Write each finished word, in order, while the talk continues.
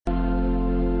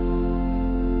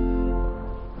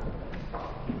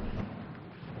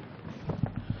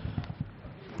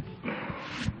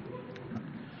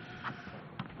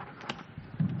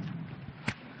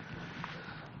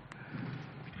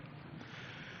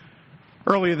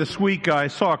Earlier this week, I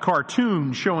saw a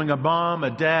cartoon showing a mom, a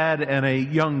dad, and a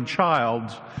young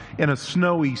child in a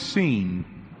snowy scene.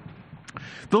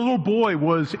 The little boy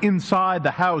was inside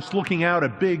the house looking out a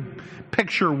big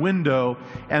picture window,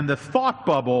 and the thought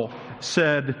bubble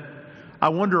said, "I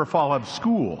wonder if I'll have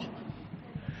school."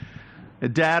 The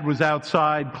dad was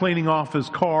outside cleaning off his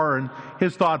car, and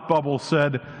his thought bubble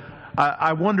said,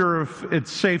 I wonder if it's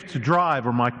safe to drive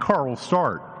or my car will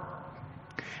start.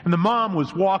 And the mom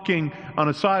was walking on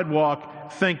a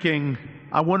sidewalk thinking,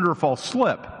 "I wonder if I'll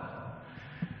slip."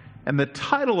 And the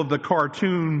title of the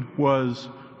cartoon was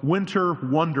Winter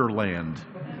Wonderland.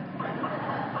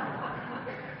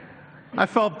 I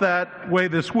felt that way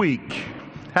this week.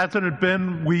 Hasn't it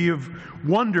been? We've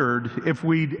wondered if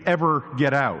we'd ever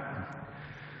get out.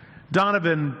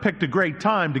 Donovan picked a great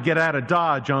time to get out of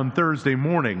Dodge on Thursday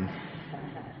morning.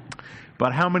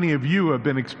 But how many of you have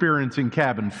been experiencing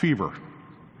cabin fever?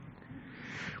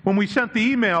 When we sent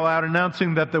the email out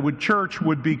announcing that the church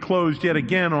would be closed yet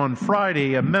again on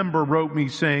Friday, a member wrote me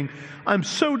saying, "I'm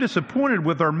so disappointed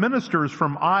with our ministers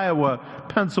from Iowa,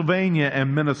 Pennsylvania,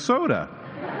 and Minnesota."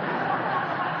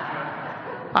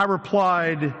 I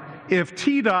replied, "If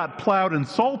TDOT plowed and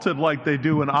salted like they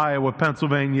do in Iowa,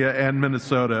 Pennsylvania, and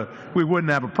Minnesota, we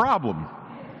wouldn't have a problem."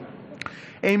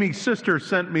 Amy's sister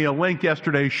sent me a link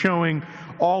yesterday showing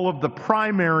all of the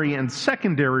primary and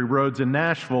secondary roads in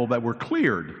Nashville that were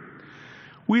cleared.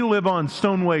 We live on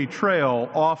Stoneway Trail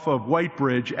off of White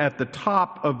Bridge at the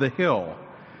top of the hill,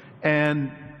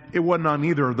 and it wasn't on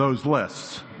either of those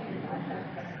lists.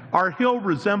 Our hill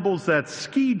resembles that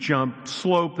ski jump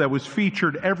slope that was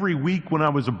featured every week when I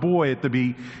was a boy at the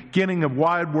beginning of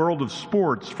Wide World of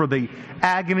Sports for the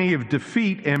agony of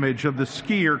defeat image of the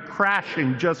skier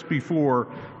crashing just before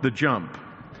the jump.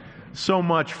 So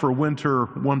much for Winter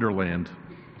Wonderland.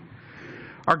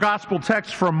 Our gospel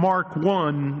text from Mark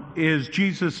 1 is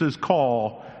Jesus'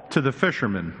 call to the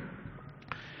fishermen.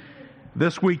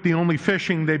 This week, the only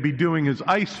fishing they'd be doing is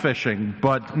ice fishing,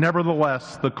 but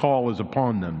nevertheless, the call is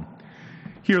upon them.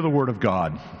 Hear the word of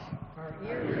God.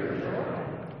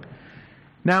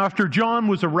 Now, after John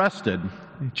was arrested,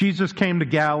 Jesus came to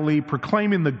Galilee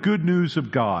proclaiming the good news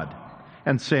of God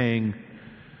and saying,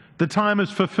 "The time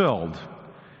is fulfilled,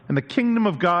 and the kingdom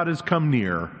of God has come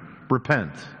near.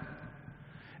 Repent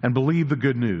and believe the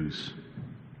good news."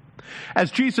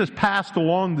 As Jesus passed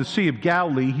along the Sea of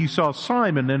Galilee, he saw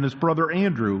Simon and his brother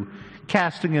Andrew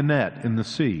casting a net in the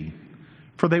sea,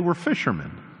 for they were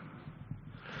fishermen.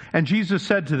 And Jesus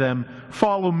said to them,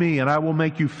 "Follow me, and I will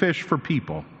make you fish for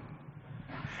people."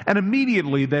 And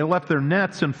immediately they left their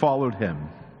nets and followed him.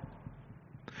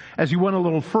 As he went a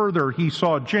little further, he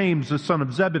saw James, the son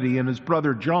of Zebedee, and his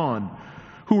brother John,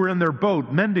 who were in their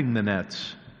boat mending the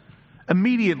nets.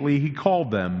 Immediately he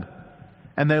called them,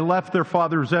 and they left their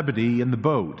father Zebedee in the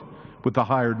boat with the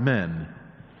hired men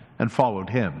and followed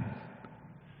him.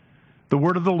 The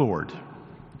word of the Lord.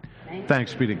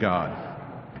 Thanks be to God.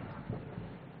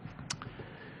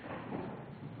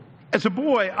 As a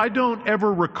boy, I don't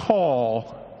ever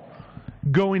recall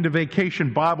going to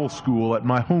vacation Bible school at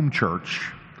my home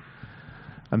church.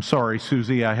 I'm sorry,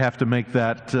 Susie, I have to make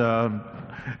that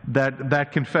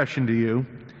confession to you.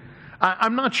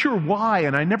 I'm not sure why,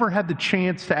 and I never had the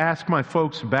chance to ask my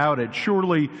folks about it.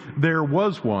 Surely there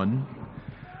was one.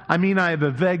 I mean, I have a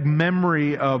vague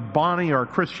memory of Bonnie, our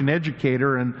Christian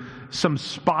educator, and some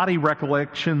spotty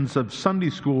recollections of Sunday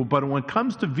school, but when it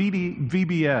comes to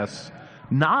VBS,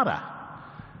 nada,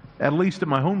 at least at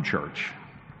my home church.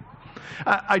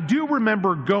 I do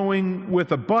remember going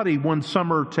with a buddy one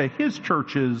summer to his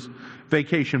church's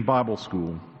vacation Bible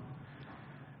school.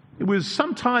 It was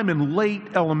sometime in late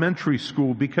elementary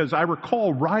school because I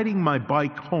recall riding my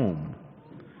bike home.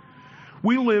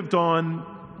 We lived on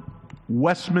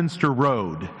Westminster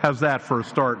Road. How's that for a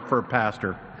start for a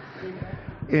pastor?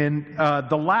 In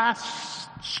the last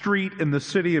street in the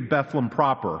city of Bethlehem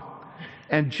proper.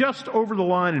 And just over the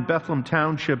line in Bethlehem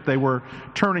Township, they were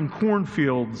turning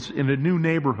cornfields into new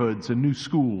neighborhoods and new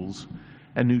schools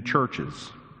and new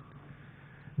churches.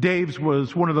 Dave's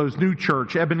was one of those new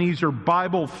church, Ebenezer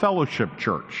Bible Fellowship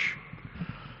Church.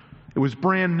 It was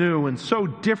brand new and so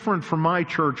different from my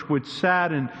church, which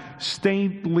sat in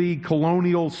stately,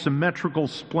 colonial, symmetrical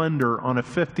splendor on a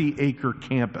 50-acre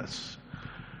campus.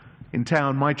 In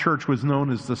town, my church was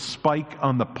known as the Spike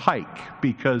on the Pike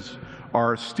because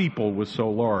our steeple was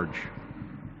so large.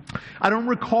 I don't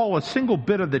recall a single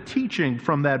bit of the teaching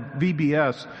from that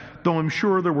VBS, though I'm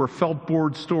sure there were felt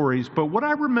board stories, but what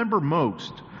I remember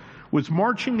most was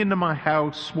marching into my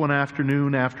house one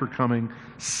afternoon after coming,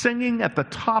 singing at the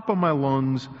top of my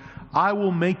lungs, I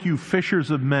will make you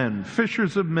fishers of men.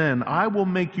 Fishers of men. I will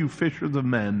make you fishers of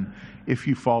men if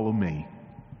you follow me.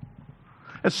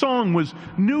 A song was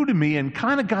new to me and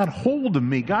kind of got hold of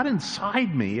me, got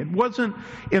inside me. It wasn't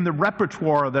in the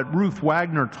repertoire that Ruth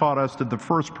Wagner taught us at the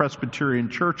First Presbyterian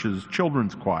Church's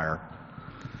children's choir.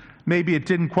 Maybe it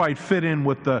didn't quite fit in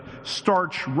with the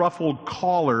starch-ruffled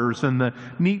collars and the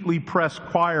neatly pressed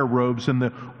choir robes and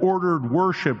the ordered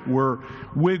worship where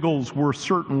wiggles were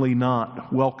certainly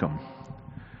not welcome.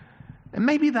 And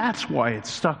maybe that's why it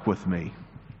stuck with me.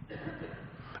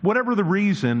 Whatever the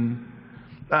reason,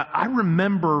 I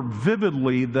remember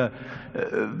vividly the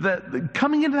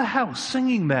coming into the house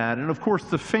singing that. And of course,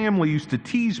 the family used to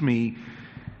tease me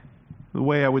the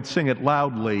way I would sing it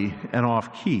loudly and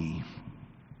off key.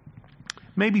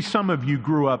 Maybe some of you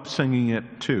grew up singing it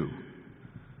too.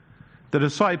 The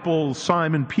disciples,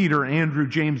 Simon, Peter, Andrew,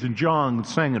 James, and John,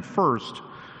 sang it first.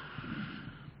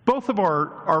 Both of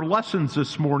our lessons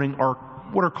this morning are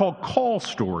what are called call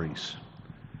stories.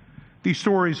 These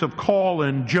stories of call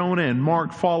and Jonah and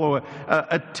Mark follow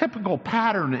a typical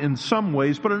pattern in some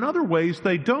ways, but in other ways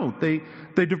they don't. They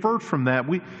divert from that.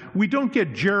 We don't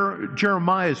get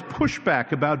Jeremiah's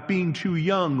pushback about being too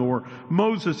young or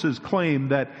Moses' claim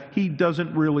that he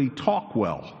doesn't really talk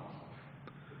well.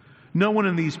 No one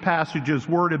in these passages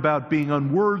worried about being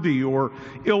unworthy or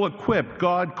ill-equipped.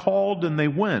 God called and they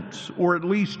went, or at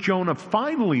least Jonah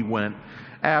finally went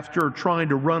after trying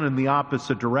to run in the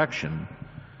opposite direction.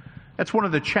 That's one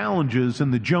of the challenges in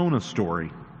the Jonah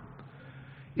story.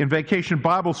 In Vacation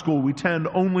Bible School, we tend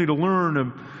only to learn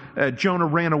of Jonah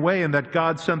ran away and that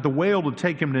God sent the whale to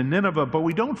take him to Nineveh, but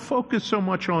we don't focus so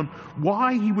much on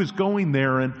why he was going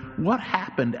there and what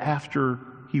happened after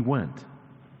he went.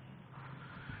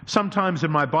 Sometimes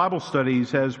in my Bible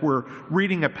studies, as we're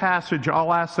reading a passage,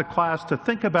 I'll ask the class to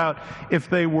think about if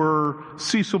they were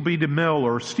Cecil B. DeMille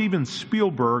or Steven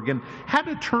Spielberg and had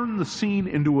to turn the scene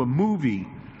into a movie.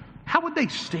 How would they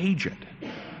stage it?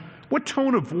 What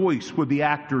tone of voice would the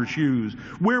actors use?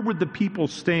 Where would the people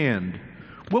stand?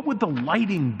 What would the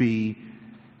lighting be?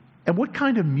 And what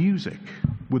kind of music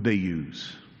would they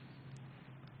use?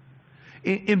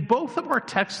 In both of our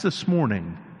texts this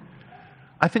morning,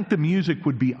 I think the music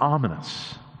would be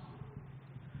ominous.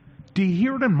 Do you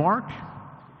hear it in Mark?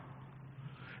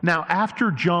 Now, after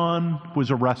John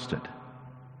was arrested,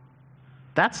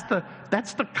 that's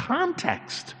the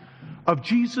context of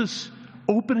Jesus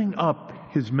opening up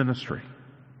his ministry.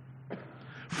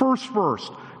 First verse,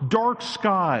 dark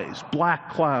skies,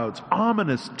 black clouds,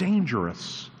 ominous,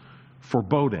 dangerous,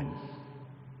 foreboding.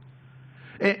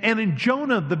 And in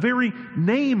Jonah, the very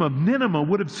name of Nineveh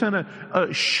would have sent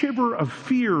a shiver of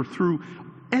fear through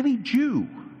any Jew.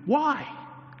 Why?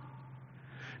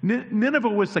 Nineveh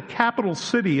was the capital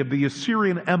city of the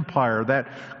Assyrian Empire, that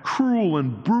cruel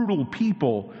and brutal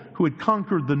people who had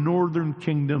conquered the northern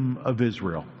kingdom of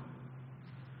Israel.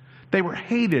 They were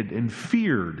hated and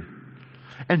feared.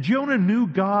 And Jonah knew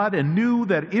God and knew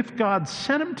that if God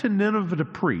sent him to Nineveh to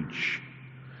preach,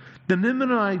 the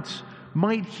Ninevites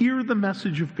might hear the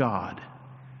message of God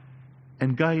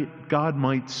and God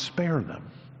might spare them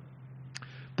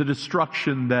the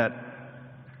destruction that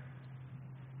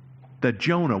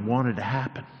Jonah wanted to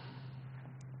happen.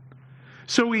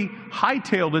 So he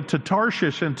hightailed it to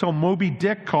Tarshish until Moby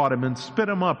Dick caught him and spit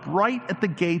him up right at the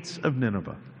gates of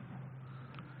Nineveh.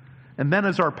 And then,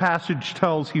 as our passage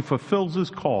tells, he fulfills his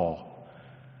call.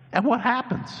 And what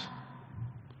happens?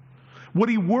 What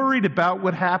he worried about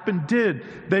would happen did.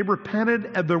 They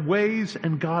repented of their ways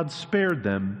and God spared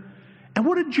them. And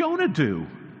what did Jonah do?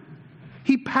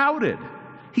 He pouted.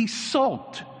 He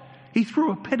sulked. He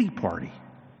threw a pity party.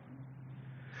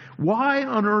 Why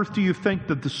on earth do you think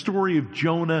that the story of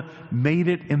Jonah made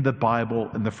it in the Bible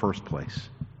in the first place?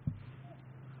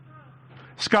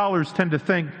 Scholars tend to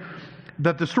think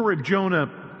that the story of Jonah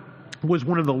was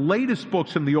one of the latest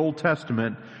books in the Old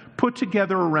Testament put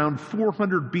together around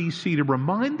 400 BC to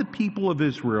remind the people of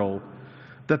Israel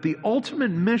that the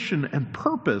ultimate mission and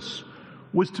purpose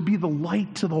was to be the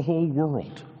light to the whole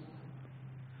world.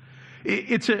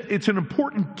 It's an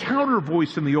important counter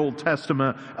voice in the Old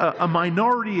Testament, a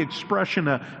minority expression,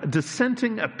 a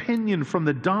dissenting opinion from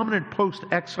the dominant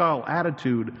post-exile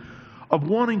attitude of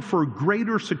wanting for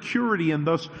greater security and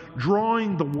thus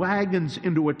drawing the wagons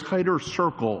into a tighter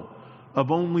circle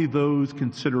of only those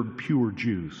considered pure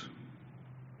Jews.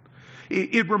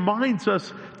 It reminds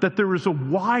us that there is a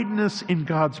wideness in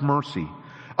God's mercy,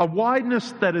 a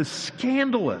wideness that is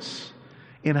scandalous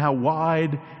in how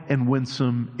wide and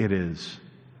winsome it is.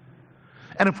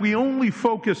 And if we only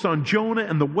focus on Jonah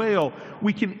and the whale,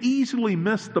 we can easily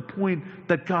miss the point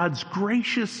that God's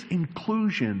gracious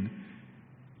inclusion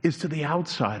is to the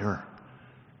outsider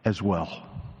as well.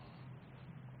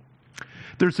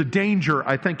 There's a danger,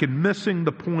 I think, in missing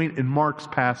the point in Mark's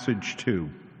passage too.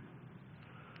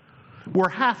 We're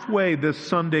halfway this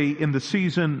Sunday in the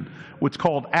season, what's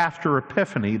called After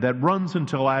Epiphany, that runs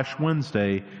until Ash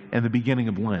Wednesday and the beginning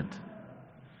of Lent.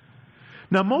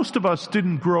 Now, most of us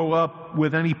didn't grow up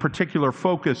with any particular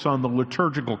focus on the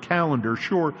liturgical calendar.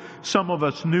 Sure, some of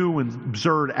us knew and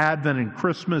observed Advent and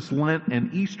Christmas, Lent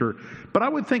and Easter, but I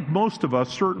would think most of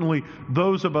us, certainly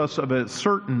those of us of a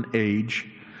certain age,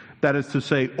 that is to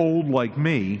say, old like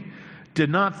me, did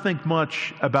not think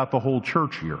much about the whole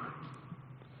church year.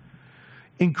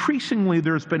 Increasingly,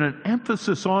 there's been an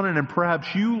emphasis on it, and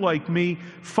perhaps you, like me,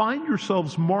 find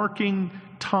yourselves marking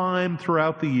time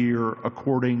throughout the year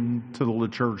according to the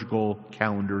liturgical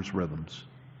calendar's rhythms.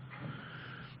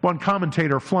 One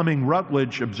commentator, Fleming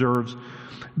Rutledge, observes,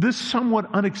 this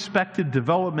somewhat unexpected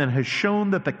development has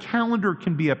shown that the calendar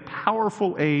can be a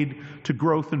powerful aid to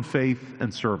growth in faith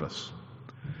and service.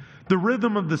 The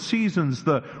rhythm of the seasons,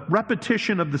 the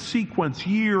repetition of the sequence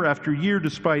year after year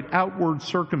despite outward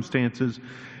circumstances,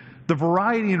 the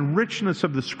variety and richness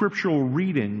of the scriptural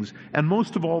readings, and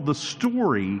most of all, the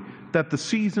story that the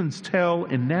seasons tell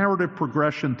in narrative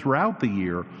progression throughout the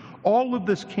year, all of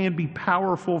this can be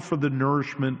powerful for the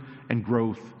nourishment and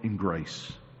growth in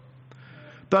grace.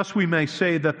 Thus, we may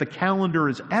say that the calendar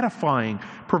is edifying,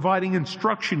 providing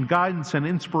instruction, guidance, and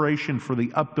inspiration for the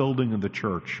upbuilding of the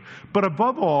church. But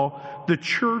above all, the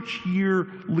church year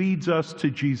leads us to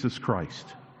Jesus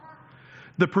Christ.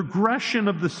 The progression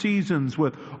of the seasons,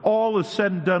 with all is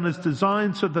said and done, is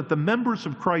designed so that the members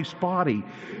of Christ's body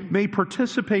may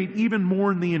participate even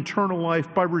more in the eternal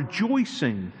life by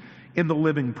rejoicing in the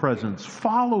living presence,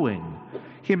 following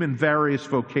Him in various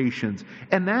vocations,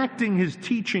 enacting His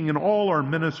teaching in all our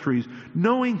ministries,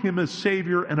 knowing Him as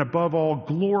Savior, and above all,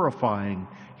 glorifying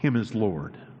Him as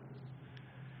Lord.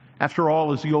 After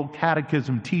all, as the old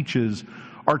catechism teaches,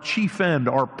 our chief end,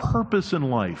 our purpose in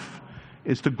life,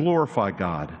 is to glorify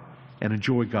God and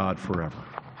enjoy God forever.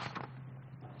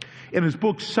 In his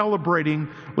book, Celebrating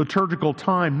Liturgical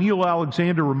Time, Neil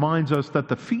Alexander reminds us that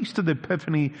the Feast of the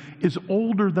Epiphany is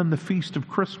older than the Feast of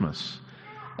Christmas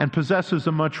and possesses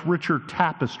a much richer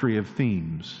tapestry of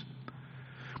themes.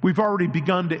 We've already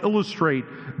begun to illustrate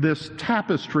this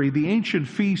tapestry. The ancient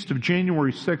feast of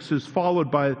January 6th is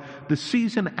followed by the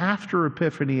season after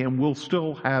Epiphany, and we'll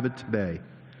still have it today.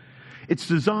 It's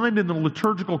designed in the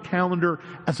liturgical calendar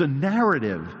as a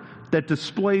narrative that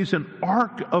displays an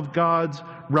arc of God's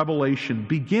revelation,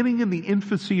 beginning in the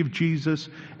infancy of Jesus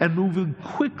and moving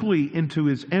quickly into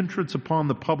His entrance upon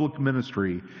the public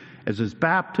ministry, as His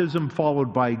baptism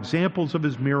followed by examples of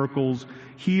His miracles,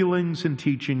 healings, and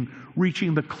teaching,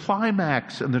 reaching the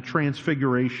climax in the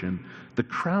Transfiguration, the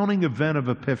crowning event of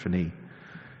Epiphany,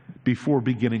 before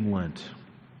beginning Lent.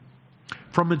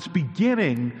 From its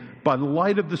beginning by the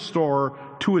light of the star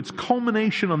to its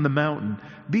culmination on the mountain,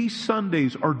 these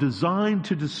Sundays are designed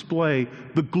to display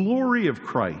the glory of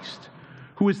Christ,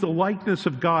 who is the likeness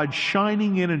of God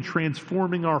shining in and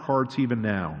transforming our hearts even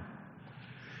now.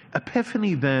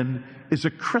 Epiphany, then, is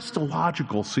a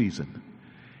Christological season.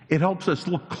 It helps us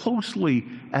look closely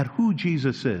at who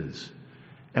Jesus is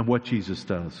and what Jesus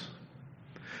does.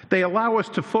 They allow us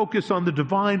to focus on the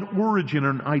divine origin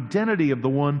and identity of the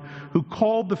one who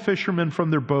called the fishermen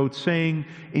from their boat, saying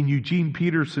in Eugene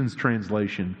Peterson's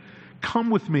translation, "Come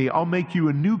with me, I'll make you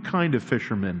a new kind of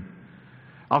fisherman.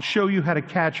 I'll show you how to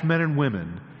catch men and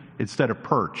women instead of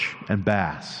perch and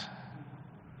bass."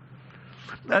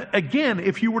 Again,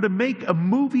 if you were to make a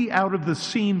movie out of the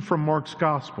scene from Mark's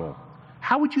Gospel,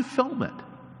 how would you film it?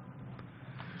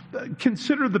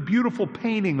 Consider the beautiful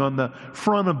painting on the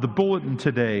front of the bulletin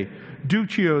today,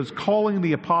 Duccio's Calling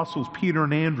the Apostles Peter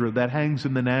and Andrew, that hangs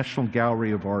in the National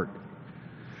Gallery of Art.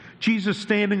 Jesus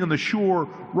standing on the shore,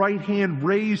 right hand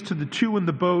raised to the two in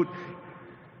the boat.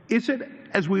 Is it,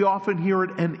 as we often hear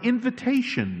it, an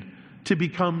invitation to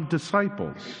become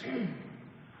disciples?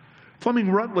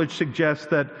 Fleming Rutledge suggests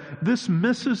that this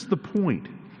misses the point.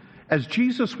 As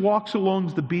Jesus walks along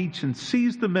the beach and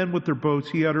sees the men with their boats,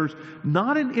 He utters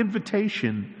not an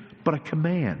invitation, but a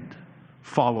command: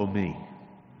 follow me.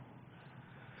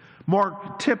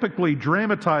 Mark typically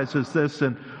dramatizes this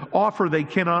and offer they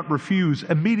cannot refuse.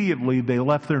 Immediately they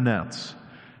left their nets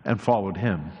and followed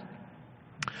Him.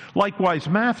 Likewise,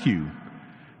 Matthew.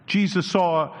 Jesus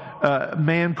saw a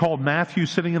man called Matthew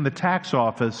sitting in the tax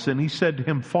office, and He said to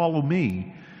him, "Follow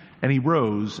me." And he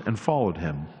rose and followed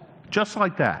Him. Just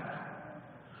like that.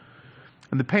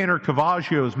 In the painter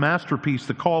Caravaggio's masterpiece,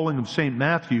 The Calling of St.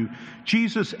 Matthew,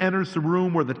 Jesus enters the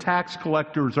room where the tax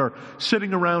collectors are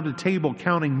sitting around a table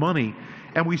counting money,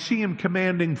 and we see him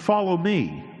commanding, "Follow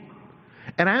me."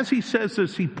 And as he says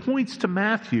this, he points to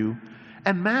Matthew,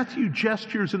 and Matthew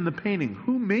gestures in the painting,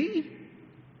 "Who, me?"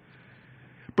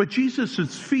 But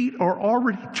Jesus' feet are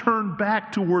already turned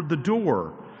back toward the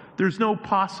door. There's no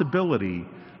possibility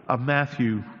of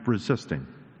Matthew resisting.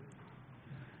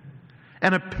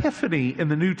 An epiphany in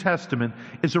the New Testament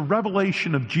is a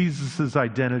revelation of Jesus'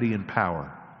 identity and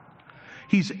power.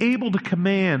 He's able to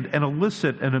command and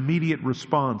elicit an immediate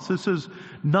response. This is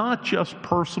not just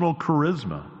personal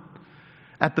charisma.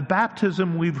 At the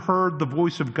baptism, we've heard the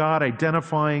voice of God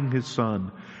identifying his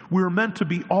Son. We're meant to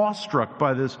be awestruck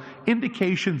by this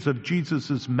indications of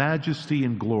Jesus' majesty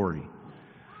and glory.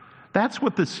 That's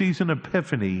what the season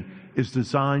Epiphany is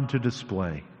designed to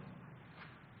display.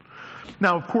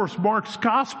 Now, of course, Mark's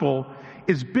gospel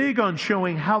is big on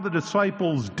showing how the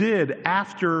disciples did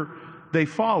after they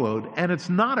followed, and it's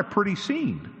not a pretty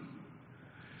scene.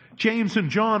 James and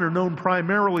John are known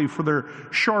primarily for their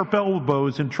sharp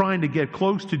elbows in trying to get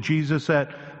close to Jesus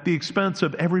at the expense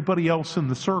of everybody else in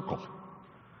the circle.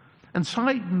 And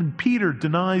Simon Peter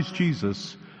denies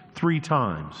Jesus 3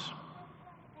 times.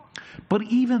 But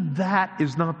even that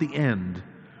is not the end,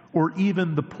 or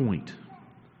even the point.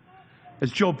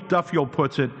 As Joe Duffield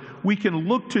puts it, we can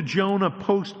look to Jonah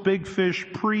post-big fish,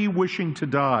 pre-wishing to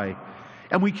die,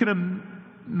 and we can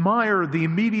admire the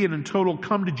immediate and total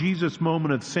come-to-Jesus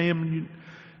moment of Simon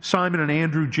and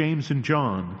Andrew, James and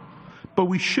John. But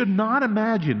we should not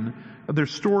imagine their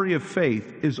story of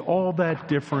faith is all that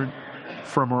different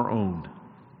from our own.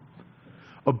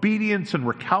 Obedience and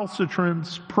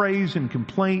recalcitrance, praise and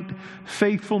complaint,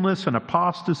 faithfulness and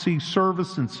apostasy,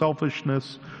 service and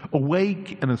selfishness,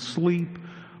 awake and asleep,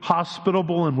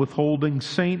 hospitable and withholding,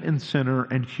 saint and sinner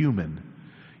and human,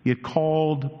 yet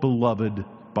called beloved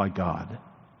by God.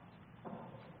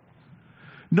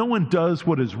 No one does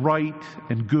what is right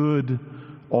and good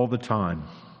all the time.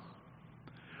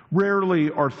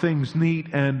 Rarely are things neat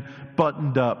and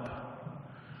buttoned up.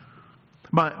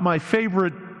 My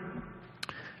favorite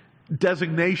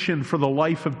designation for the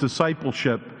life of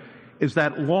discipleship is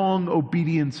that long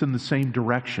obedience in the same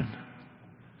direction.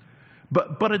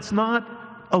 But it's not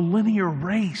a linear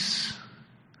race,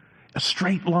 a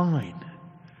straight line.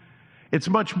 It's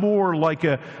much more like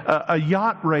a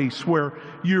yacht race where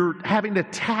you're having to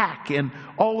tack and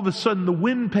all of a sudden the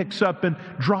wind picks up and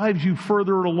drives you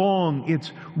further along.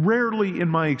 It's rarely, in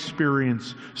my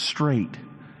experience, straight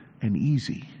and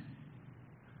easy.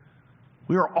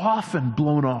 We are often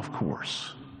blown off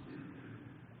course.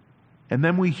 And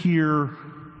then we hear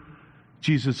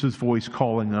Jesus' voice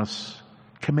calling us,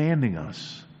 commanding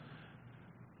us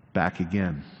back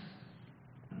again.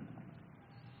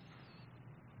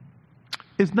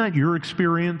 Isn't that your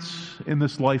experience in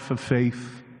this life of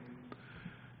faith?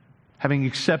 Having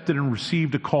accepted and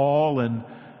received a call and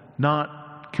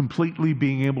not completely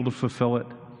being able to fulfill it?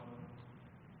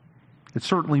 It's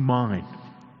certainly mine.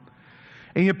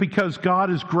 And yet, because God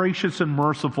is gracious and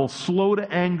merciful, slow to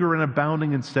anger and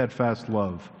abounding in steadfast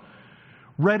love,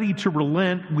 ready to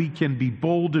relent, we can be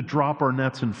bold to drop our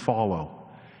nets and follow,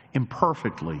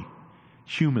 imperfectly,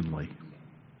 humanly.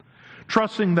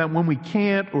 Trusting that when we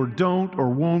can't or don't or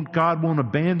won't, God won't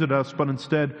abandon us, but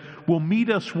instead will meet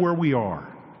us where we are.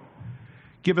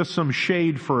 Give us some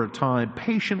shade for a time,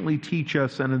 patiently teach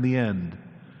us, and in the end,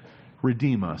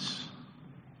 redeem us.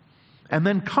 And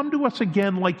then come to us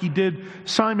again like he did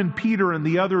Simon Peter and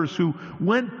the others who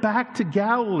went back to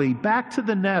Galilee, back to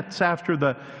the nets after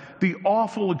the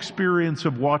awful experience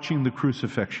of watching the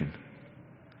crucifixion,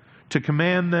 to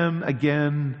command them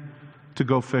again to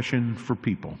go fishing for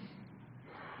people.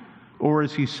 Or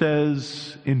as he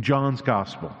says in John's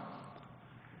Gospel,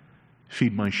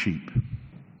 feed my sheep.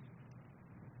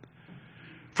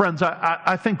 Friends,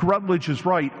 I think Rutledge is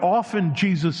right. Often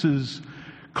Jesus'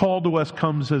 call to us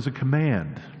comes as a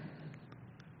command.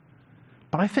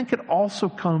 But I think it also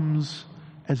comes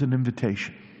as an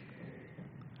invitation.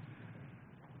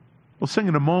 We'll sing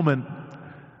in a moment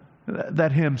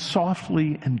that hymn,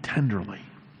 Softly and Tenderly.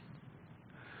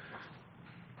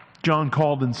 John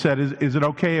called and said, is it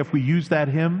okay if we use that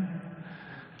hymn?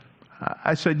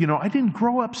 I said, I didn't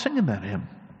grow up singing that hymn.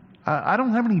 I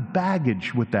don't have any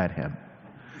baggage with that hymn.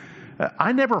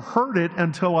 I never heard it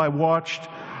until I watched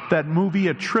that movie,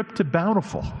 A Trip to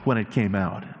Bountiful, when it came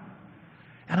out.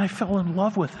 And I fell in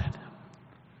love with it.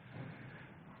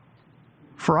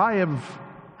 For I have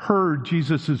heard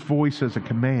Jesus' voice as a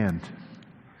command.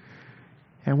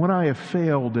 And when I have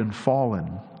failed and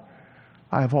fallen,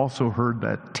 I have also heard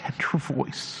that tender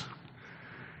voice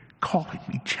calling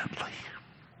me gently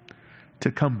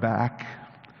to come back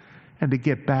and to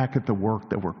get back at the work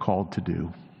that we're called to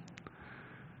do,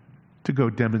 to go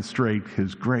demonstrate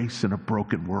his grace in a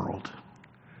broken world,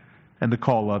 and to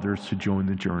call others to join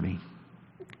the journey.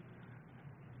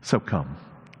 So come,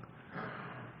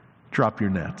 drop your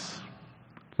nets.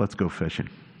 Let's go fishing.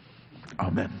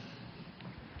 Amen.